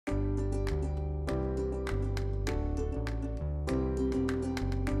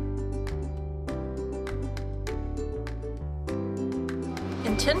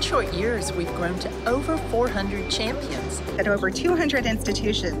10 short years, we've grown to over 400 champions. At over 200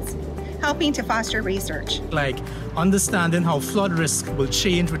 institutions, helping to foster research. Like understanding how flood risk will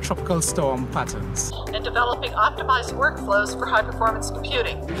change with tropical storm patterns. And developing optimized workflows for high-performance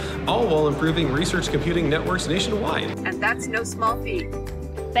computing. All while improving research computing networks nationwide. And that's no small feat.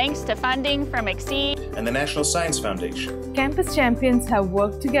 Thanks to funding from XSEDE and the National Science Foundation. Campus champions have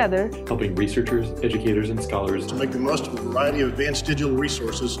worked together, helping researchers, educators, and scholars to make the most of a variety of advanced digital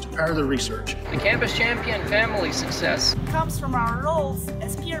resources to power their research. The Campus Champion family success comes from our roles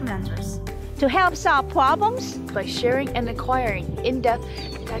as peer mentors. To help solve problems by sharing and acquiring in-depth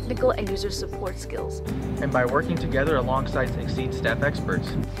technical and user support skills. And by working together alongside XSEDE staff experts.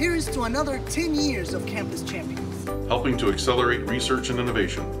 Here's to another 10 years of Campus Champions. Helping to accelerate research and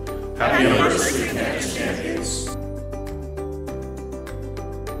innovation. Happy anniversary.